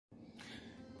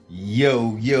Yo,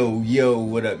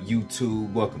 what up,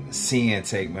 YouTube? Welcome to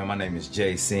Sinn-Take, man. My name is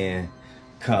Sin,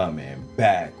 coming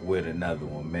back with another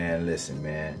one, man. Listen,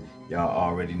 man, y'all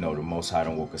already know the Most High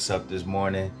done woke us up this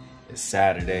morning. It's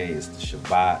Saturday, it's the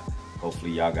Shabbat.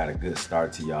 Hopefully y'all got a good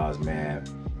start to y'all's, man.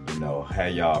 You know,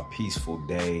 have y'all a peaceful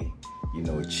day, you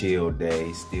know, a chill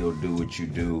day. Still do what you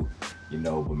do, you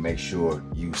know, but make sure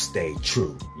you stay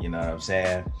true. You know what I'm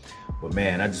saying? But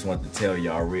man, I just want to tell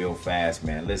y'all real fast,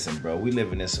 man. Listen, bro, we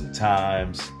living in some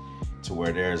times to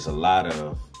where there's a lot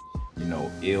of, you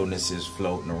know, illnesses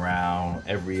floating around.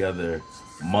 Every other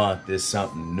month there's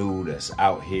something new that's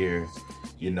out here,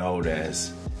 you know,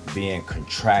 that's being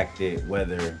contracted,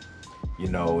 whether, you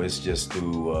know, it's just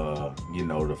through, you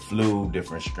know, the flu,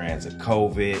 different strands of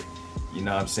COVID, you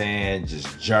know what I'm saying?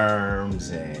 Just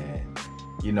germs and,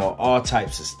 you know, all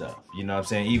types of stuff. You know what I'm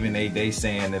saying? Even they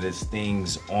saying that it's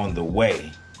things on the way,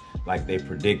 like they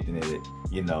predicting it,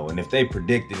 you know. And if they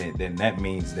predicting it, then that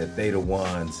means that they the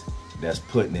ones that's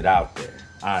putting it out there,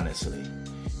 honestly.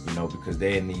 You know, because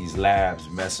they in these labs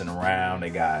messing around. They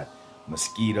got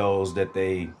mosquitoes that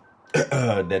they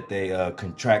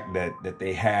contract, that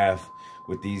they have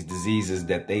with these diseases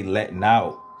that they letting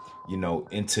out, you know,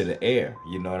 into the air.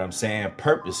 You know what I'm saying?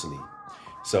 Purposely.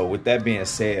 So with that being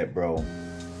said, bro,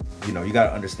 you know, you got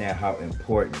to understand how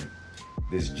important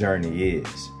this journey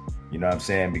is. You know what I'm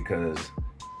saying? Because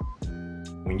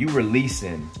when you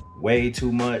releasing way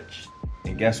too much,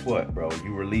 and guess what, bro?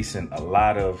 You releasing a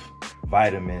lot of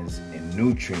vitamins and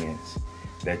nutrients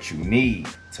that you need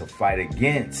to fight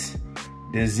against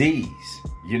disease.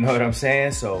 You know what I'm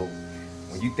saying? So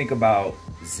when you think about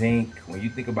zinc, when you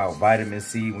think about vitamin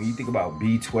C, when you think about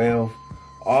B12,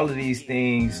 all of these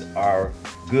things are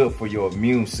good for your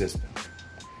immune system.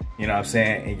 You know what I'm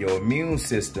saying? And your immune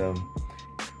system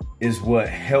is what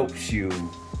helps you,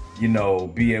 you know,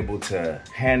 be able to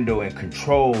handle and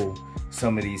control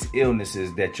some of these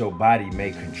illnesses that your body may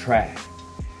contract.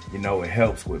 You know, it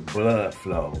helps with blood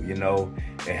flow, you know,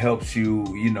 it helps you,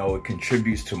 you know, it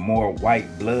contributes to more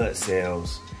white blood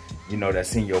cells, you know,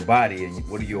 that's in your body. And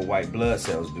what do your white blood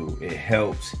cells do? It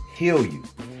helps heal you.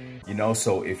 You know,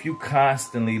 so if you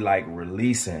constantly like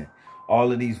releasing all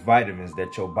of these vitamins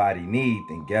that your body need,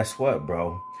 then guess what,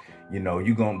 bro? You know,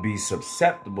 you're going to be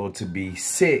susceptible to be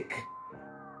sick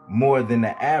more than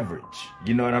the average.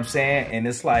 You know what I'm saying? And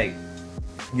it's like,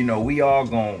 you know, we all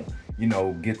going to, you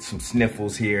know, get some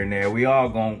sniffles here and there. We all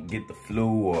going to get the flu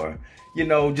or, you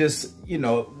know, just, you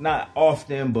know, not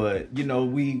often, but, you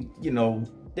know,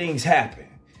 things happen.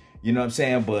 You know what I'm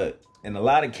saying? But in a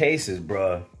lot of cases,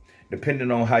 bro,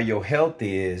 depending on how your health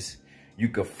is, you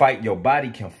could fight, your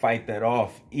body can fight that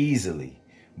off easily.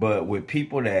 But with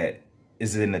people that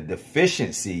is in a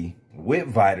deficiency with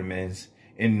vitamins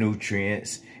and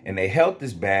nutrients and their health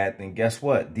is bad, then guess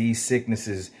what? These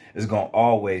sicknesses is going to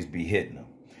always be hitting them.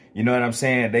 You know what I'm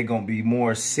saying? They're going to be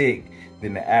more sick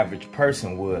than the average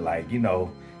person would. Like, you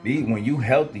know, when you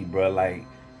healthy, bro, like,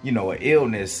 you know, an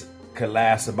illness could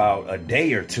last about a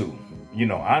day or two. You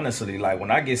know, honestly, like when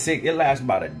I get sick, it lasts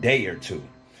about a day or two.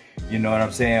 You know what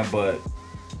I'm saying? But,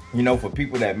 you know, for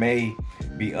people that may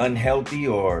be unhealthy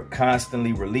or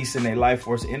constantly releasing their life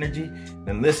force energy,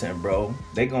 then listen, bro,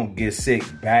 they going to get sick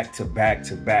back to back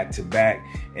to back to back.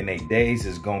 And their days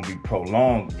is going to be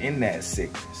prolonged in that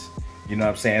sickness. You know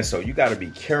what I'm saying? So you got to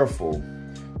be careful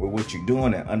with what you're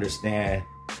doing and understand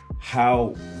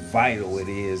how vital it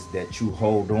is that you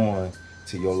hold on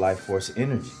to your life force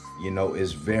energy. You know,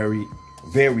 it's very,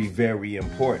 very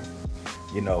important,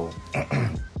 you know.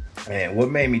 And what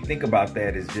made me think about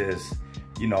that is just,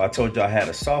 you know, I told you I had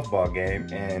a softball game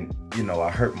and, you know,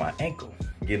 I hurt my ankle,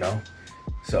 you know.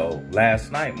 So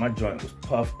last night my joint was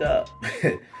puffed up,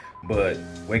 but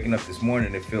waking up this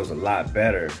morning, it feels a lot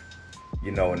better,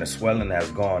 you know, and the swelling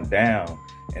has gone down.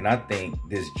 And I think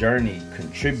this journey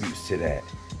contributes to that,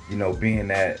 you know, being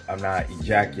that I'm not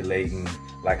ejaculating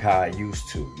like how I used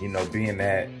to, you know, being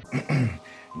that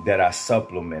that I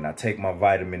supplement. I take my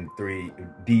vitamin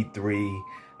D3,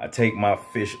 I take my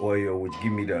fish oil, which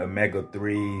give me the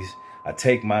omega-3s. I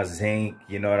take my zinc,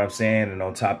 you know what I'm saying? And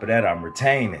on top of that, I'm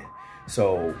retaining.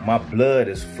 So my blood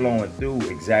is flowing through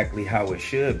exactly how it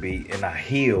should be, and I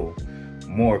heal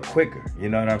more quicker, you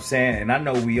know what I'm saying? And I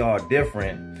know we all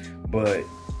different, but,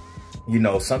 you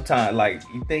know, sometimes, like,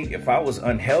 you think if I was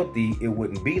unhealthy, it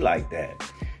wouldn't be like that.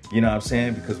 You know what I'm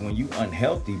saying? Because when you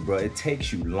unhealthy, bro, it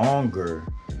takes you longer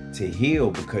to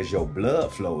heal because your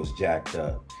blood flow is jacked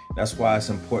up. That's why it's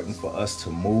important for us to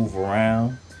move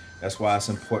around. That's why it's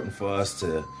important for us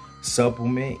to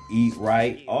supplement, eat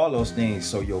right, all those things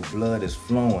so your blood is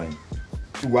flowing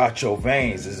throughout your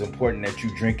veins. It's important that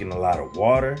you're drinking a lot of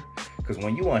water Because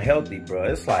when you unhealthy, bro,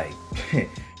 it's like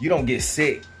you don't get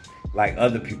sick like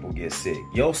other people get sick.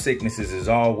 Your sicknesses is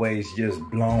always just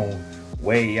blown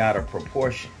way out of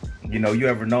proportion. You know, you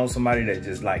ever known somebody that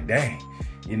just like, dang,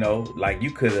 you know, like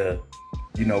you could have,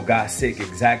 you know, got sick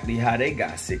exactly how they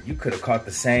got sick. You could have caught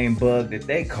the same bug that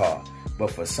they caught.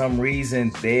 But for some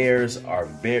reason, theirs are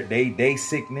they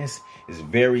sickness is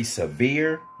very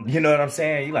severe. You know what I'm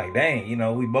saying? You like, dang, you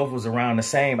know, we both was around the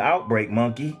same outbreak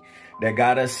monkey that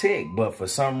got us sick. But for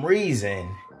some reason,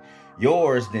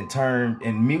 yours then turned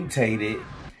and mutated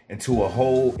into a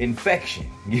whole infection.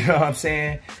 You know what I'm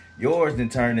saying? Yours then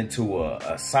turned into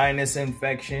a sinus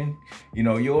infection. You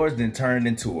know, yours then turned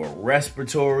into a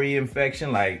respiratory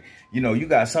infection. Like, you know, you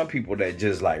got some people that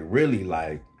just like really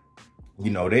like, you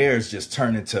know, theirs just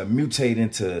turn into mutate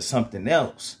into something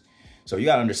else. So you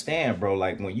gotta understand, bro,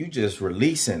 like when you just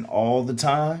releasing all the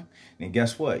time, then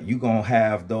guess what? You gonna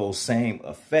have those same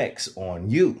effects on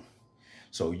you.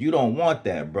 So you don't want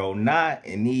that, bro. Not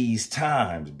in these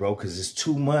times, bro, because it's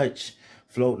too much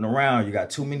floating around. You got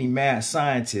too many mad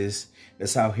scientists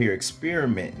that's out here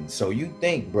experimenting. So you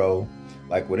think, bro,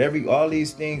 like with all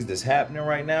these things that's happening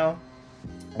right now,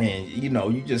 and you know,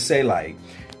 you just say like,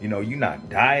 you know, you're not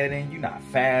dieting, you're not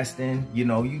fasting, you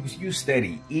know, you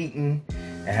steady eating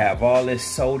and have all this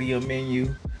sodium in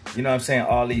you, you know what I'm saying?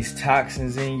 All these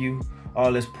toxins in you,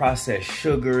 all this processed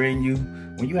sugar in you.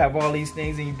 When you have all these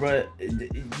things in you, bro,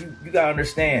 you gotta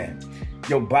understand,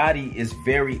 your body is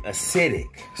very acidic.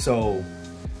 So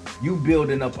you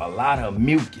building up a lot of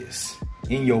mucus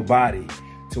in your body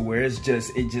to where it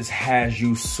just has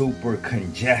you super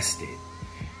congested.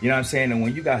 You know what I'm saying? And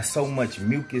when you got so much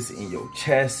mucus in your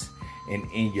chest and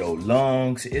in your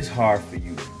lungs, it's hard for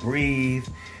you to breathe.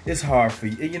 It's hard for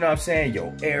you, you know what I'm saying?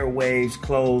 Your airways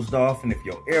closed off. And if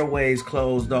your airways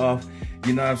closed off,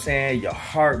 you know what I'm saying? Your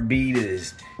heartbeat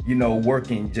is, you know,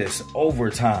 working just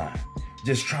overtime,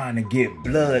 just trying to get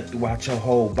blood throughout your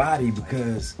whole body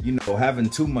because, you know, having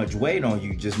too much weight on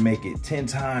you just make it 10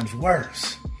 times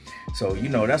worse. So, you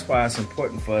know, that's why it's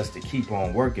important for us to keep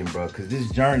on working, bro, because this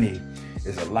journey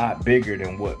is a lot bigger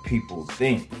than what people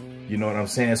think. You know what I'm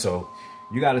saying? So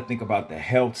you got to think about the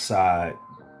health side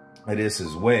of this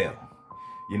as well.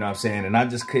 You know what I'm saying? And I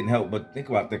just couldn't help but think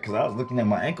about that because I was looking at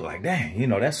my ankle like, dang, you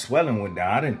know, that swelling went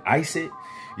down. I didn't ice it.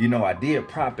 You know, I did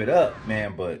prop it up,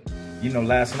 man. But, you know,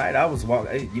 last night I was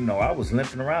walking, you know, I was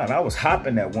limping around. I was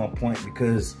hopping at one point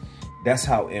because that's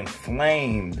how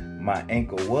inflamed my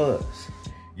ankle was.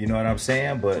 You know what I'm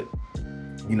saying? But,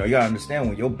 you know, you gotta understand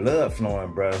when your blood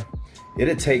flowing, bro,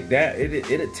 it'll take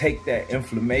that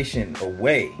inflammation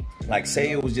away. Like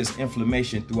say it was just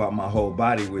inflammation throughout my whole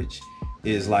body, which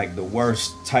is like the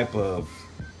worst type of,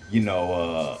 you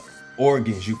know,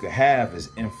 organs you could have is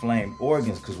inflamed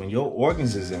organs. Because when your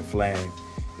organs is inflamed,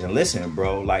 then listen,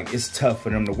 bro, like it's tough for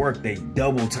them to work. They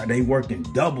working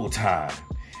double time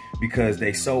because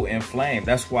they so inflamed.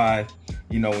 That's why,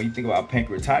 you know, when you think about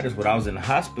pancreatitis, what I was in the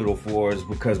hospital for is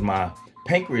because my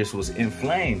pancreas was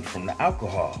inflamed from the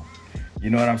alcohol. You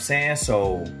know what I'm saying?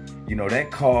 So, you know,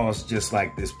 that caused just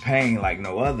like this pain like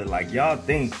no other. Like y'all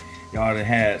think y'all done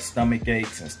had stomach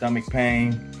aches and stomach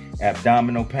pain,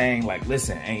 abdominal pain. Like,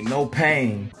 listen, ain't no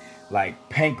pain like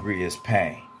pancreas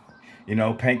pain. You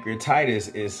know,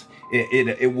 pancreatitis is,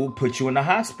 it will put you in the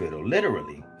hospital,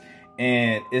 literally.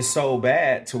 And it's so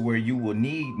bad to where you will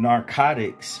need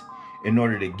narcotics in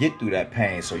order to get through that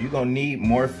pain. So you're going to need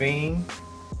morphine.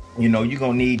 You know, you're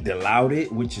going to need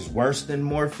Dilaudid, which is worse than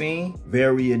morphine.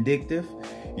 Very addictive.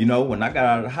 You know, when I got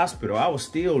out of the hospital, I was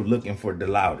still looking for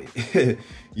Dilaudid.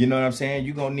 You know what I'm saying?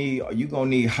 You're going to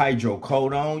need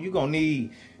hydrocodone. You're going to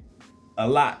need a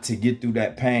lot to get through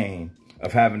that pain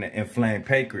of having an inflamed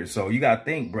pancreas. So you got to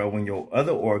think, bro, when your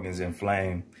other organs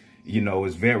inflame, you know,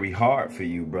 it's very hard for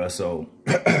you, bro. So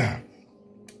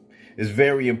it's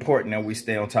very important that we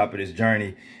stay on top of this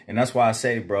journey. And that's why I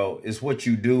say, bro, it's what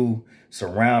you do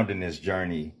surrounding this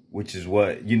journey, which is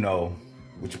what, you know,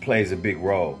 which plays a big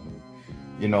role.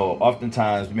 You know,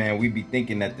 oftentimes, man, we be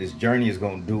thinking that this journey is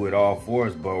going to do it all for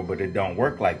us, bro, but it don't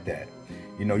work like that.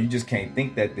 You know, you just can't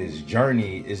think that this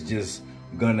journey is just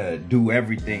gonna do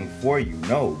everything for you.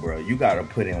 No, bro, you gotta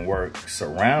put in work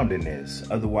surrounding this.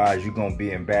 Otherwise, you're gonna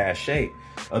be in bad shape.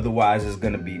 Otherwise, it's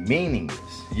gonna be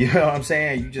meaningless. You know what I'm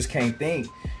saying? You just can't think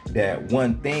that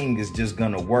one thing is just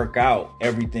gonna work out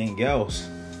everything else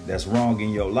that's wrong in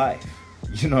your life.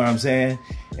 You know what I'm saying?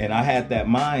 And I had that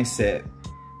mindset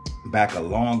back a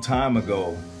long time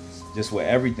ago, just with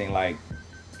everything. Like,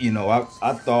 you know,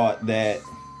 I thought that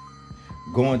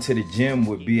going to the gym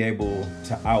would be able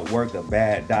to outwork a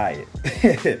bad diet.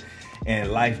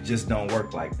 And life just don't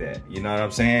work like that. You know what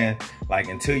I'm saying? Like,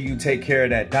 until you take care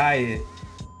of that diet,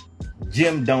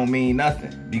 gym don't mean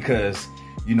nothing, because,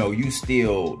 you know, you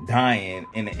still dying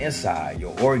in the inside.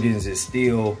 Your organs is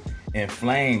still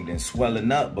inflamed and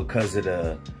swelling up because of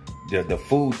the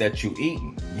food that you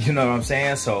eating. You know what I'm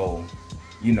saying? So,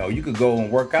 you know, you could go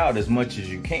and work out as much as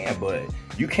you can, but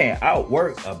you can't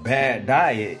outwork a bad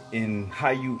diet in how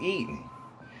you eating.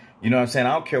 You know what I'm saying?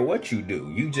 I don't care what you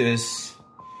do. You just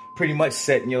pretty much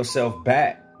setting yourself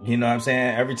back. You know what I'm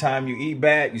saying? Every time you eat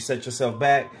bad, you set yourself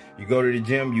back. You go to the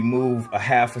gym, you move a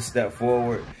half a step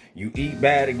forward. You eat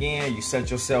bad again, you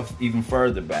set yourself even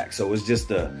further back. So it's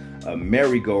just a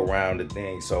merry-go-round of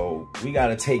things. So we got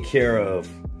to take care of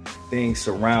things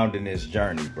surrounding this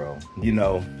journey, bro. You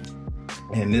know,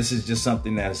 and this is just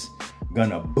something that's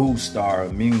gonna boost our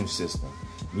immune system,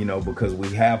 you know, because we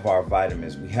have our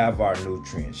vitamins, we have our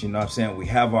nutrients, you know what I'm saying? We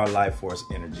have our life force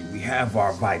energy, we have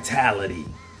our vitality,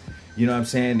 you know what I'm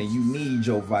saying? And you need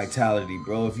your vitality,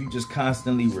 bro. If you just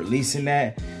constantly releasing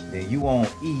that, then you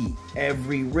won't eat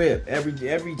every rip,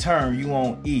 every turn you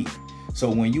won't eat. So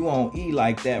when you won't eat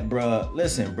like that, bro,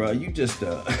 listen, bro, you just,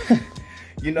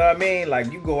 you know what I mean?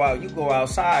 Like, you go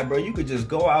outside, bro, you could just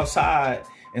go outside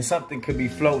and something could be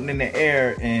floating in the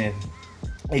air and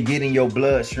it get in your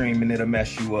bloodstream and it'll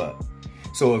mess you up.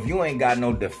 So if you ain't got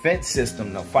no defense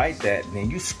system to fight that,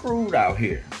 then you screwed out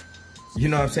here. You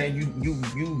know what I'm saying?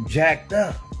 You jacked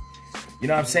up. You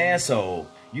know what I'm saying? So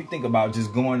you think about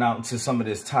just going out into some of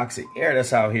this toxic air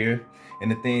that's out here and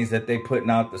the things that they putting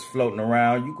out that's floating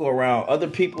around. You go around other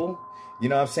people, you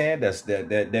know what I'm saying?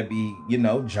 That be, you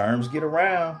know, germs get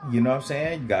around. You know what I'm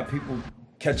saying? You got people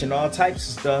catching all types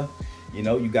of stuff. You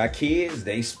know, you got kids,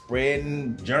 they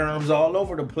spreading germs all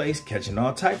over the place, catching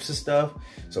all types of stuff.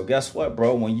 So guess what,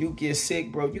 bro? When you get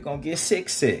sick, bro, you're going to get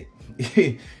sick.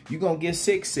 You're going to get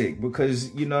sick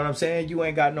because, you know what I'm saying? You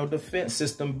ain't got no defense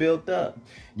system built up.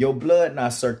 Your blood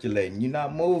not circulating. You're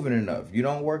not moving enough. You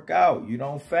don't work out. You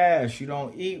don't fast. You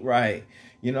don't eat right.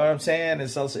 You know what I'm saying?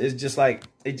 It's also, it's just like,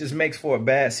 it just makes for a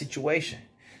bad situation.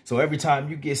 So every time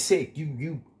you get sick,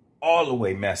 you all the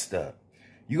way messed up.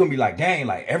 You're going to be like, dang,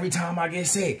 like every time I get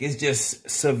sick, it's just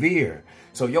severe.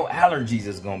 So your allergies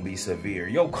is going to be severe.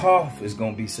 Your cough is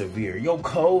going to be severe. Your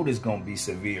cold is going to be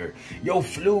severe. Your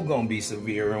flu going to be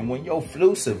severe. And when your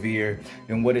flu severe,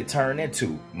 then what it turn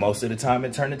into? Most of the time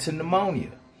it turn into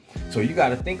pneumonia. So you got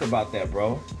to think about that,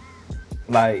 bro.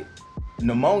 Like,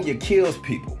 pneumonia kills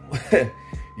people.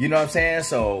 You know what I'm saying?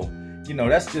 So, you know,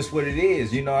 that's just what it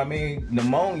is. You know what I mean?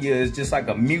 Pneumonia is just like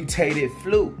a mutated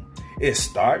flu. It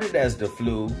started as the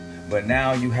flu, but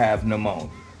now you have pneumonia.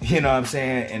 You know what I'm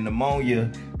saying? And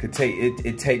pneumonia could take,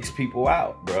 it takes people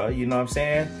out, bro. You know what I'm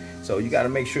saying? So you got to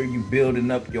make sure you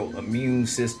building up your immune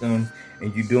system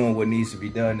and you doing what needs to be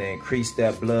done to increase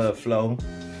that blood flow.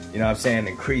 You know what I'm saying?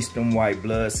 Increase them white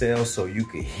blood cells so you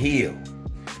could heal.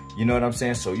 You know what I'm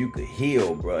saying? So you could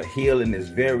heal, bro. Healing is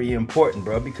very important,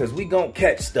 bro, because we gonna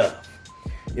catch stuff.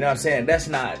 You know what I'm saying? That's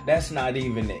not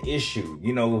even the issue.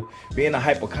 You know, being a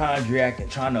hypochondriac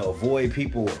and trying to avoid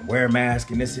people and wear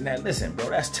masks and this and that. Listen, bro,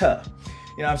 that's tough.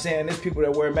 You know what I'm saying? There's people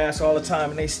that wear masks all the time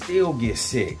and they still get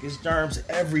sick. There's germs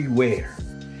everywhere.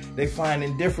 They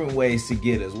finding different ways to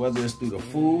get us, whether it's through the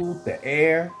food, the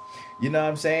air, you know what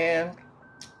I'm saying?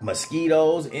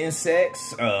 Mosquitoes,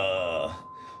 insects,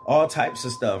 all types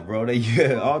of stuff, bro.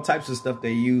 All types of stuff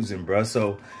they using, bro.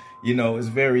 So, you know, it's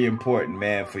very important,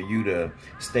 man, for you to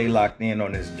stay locked in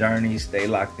on this journey, stay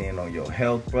locked in on your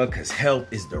health, bro, because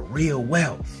health is the real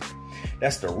wealth.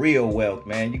 That's the real wealth,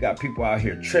 man. You got people out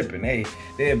here tripping.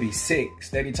 They'll be sick.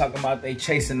 Steady talking about they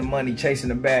chasing the money, chasing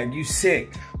the bag. You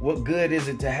sick. What good is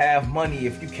it to have money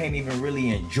if you can't even really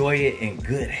enjoy it in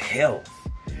good health?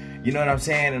 You know what I'm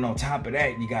saying? And on top of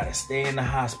that, you got to stay in the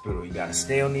hospital. You got to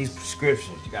stay on these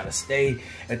prescriptions. You got to stay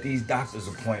at these doctor's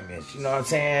appointments. You know what I'm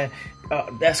saying?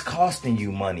 That's costing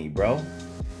you money, bro.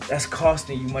 That's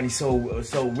costing you money. So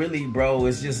really, bro,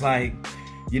 it's just like,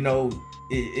 you know,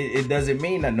 it doesn't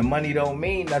mean nothing. The money don't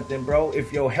mean nothing, bro,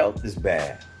 if your health is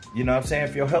bad. You know what I'm saying?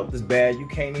 If your health is bad, you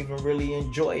can't even really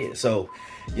enjoy it. So,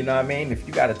 you know what I mean? If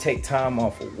you got to take time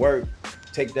off of work,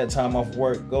 take that time off of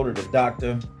work, go to the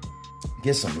doctor,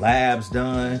 get some labs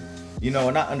done, you know,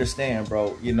 and I understand,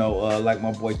 bro, you know, like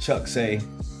my boy Chuck say,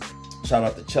 shout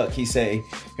out to Chuck, he say,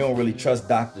 he don't really trust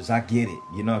doctors. I get it.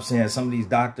 You know what I'm saying? Some of these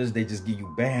doctors, they just give you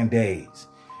Band-Aids.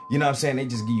 You know what I'm saying? They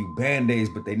just give you Band-Aids,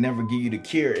 but they never give you the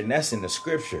cure. And that's in the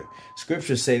scripture.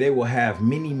 Scriptures say they will have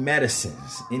many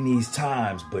medicines in these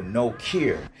times, but no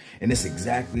cure. And it's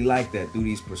exactly like that through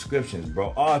these prescriptions,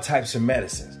 bro. All types of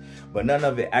medicines, but none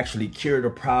of it actually cure the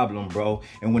problem, bro.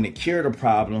 And when it cure the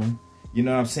problem, You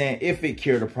know what I'm saying? If it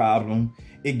cured a problem,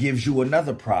 it gives you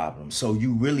another problem. So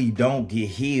you really don't get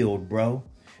healed, bro.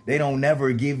 They don't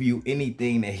never give you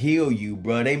anything to heal you,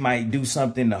 bro. They might do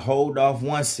something to hold off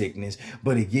one sickness,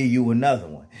 but it give you another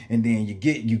one. And then you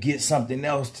get something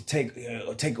else to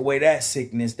take away that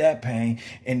sickness, that pain,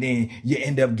 and then you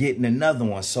end up getting another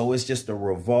one. So it's just a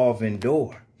revolving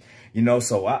door. You know,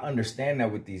 so I understand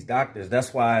that with these doctors.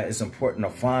 That's why it's important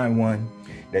to find one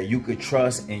that you could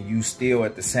trust, and you still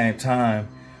at the same time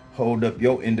hold up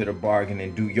your end of the bargain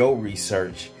and do your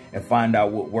research and find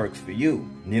out what works for you.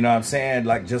 You know what I'm saying?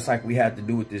 Like, just like we had to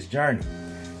do with this journey.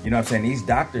 You know what I'm saying? These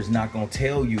doctors not gonna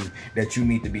tell you that you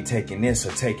need to be taking this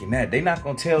or taking that. They're not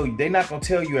gonna tell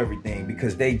you everything,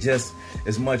 because they just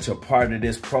as much a part of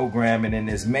this programming in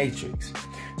this matrix.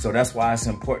 So that's why it's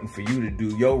important for you to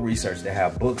do your research, to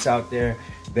have books out there.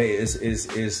 There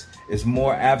is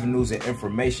more avenues of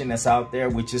information that's out there,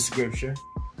 which is scripture.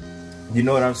 You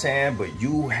know what I'm saying? But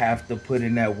you have to put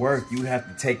in that work. You have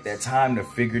to take that time to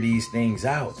figure these things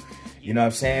out. You know what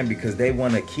I'm saying? Because they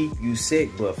want to keep you sick,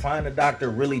 but find a doctor,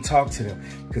 really talk to them.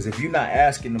 Because if you're not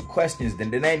asking them questions, then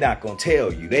they not going to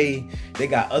tell you. They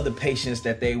got other patients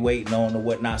that they waiting on or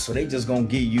whatnot. So they just going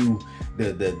to give you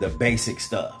the basic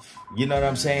stuff. You know what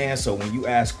I'm saying? So when you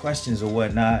ask questions or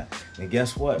whatnot, then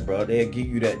guess what, bro? They'll give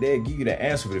you that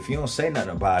answer. But if you don't say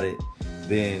nothing about it,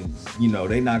 then, you know,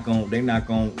 they're not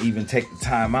gonna even take the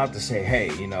time out to say,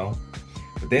 hey, you know.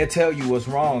 But they'll tell you what's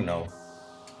wrong, though.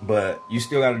 But you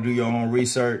still got to do your own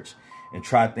research and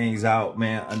try things out,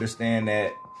 man. Understand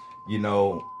that, you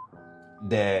know,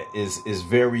 that is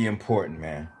very important,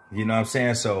 man. You know what I'm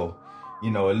saying? So,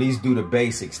 you know, at least do the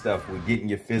basic stuff with getting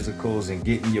your physicals and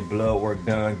getting your blood work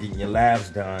done, getting your labs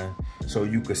done, so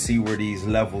you can see where these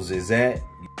levels is at.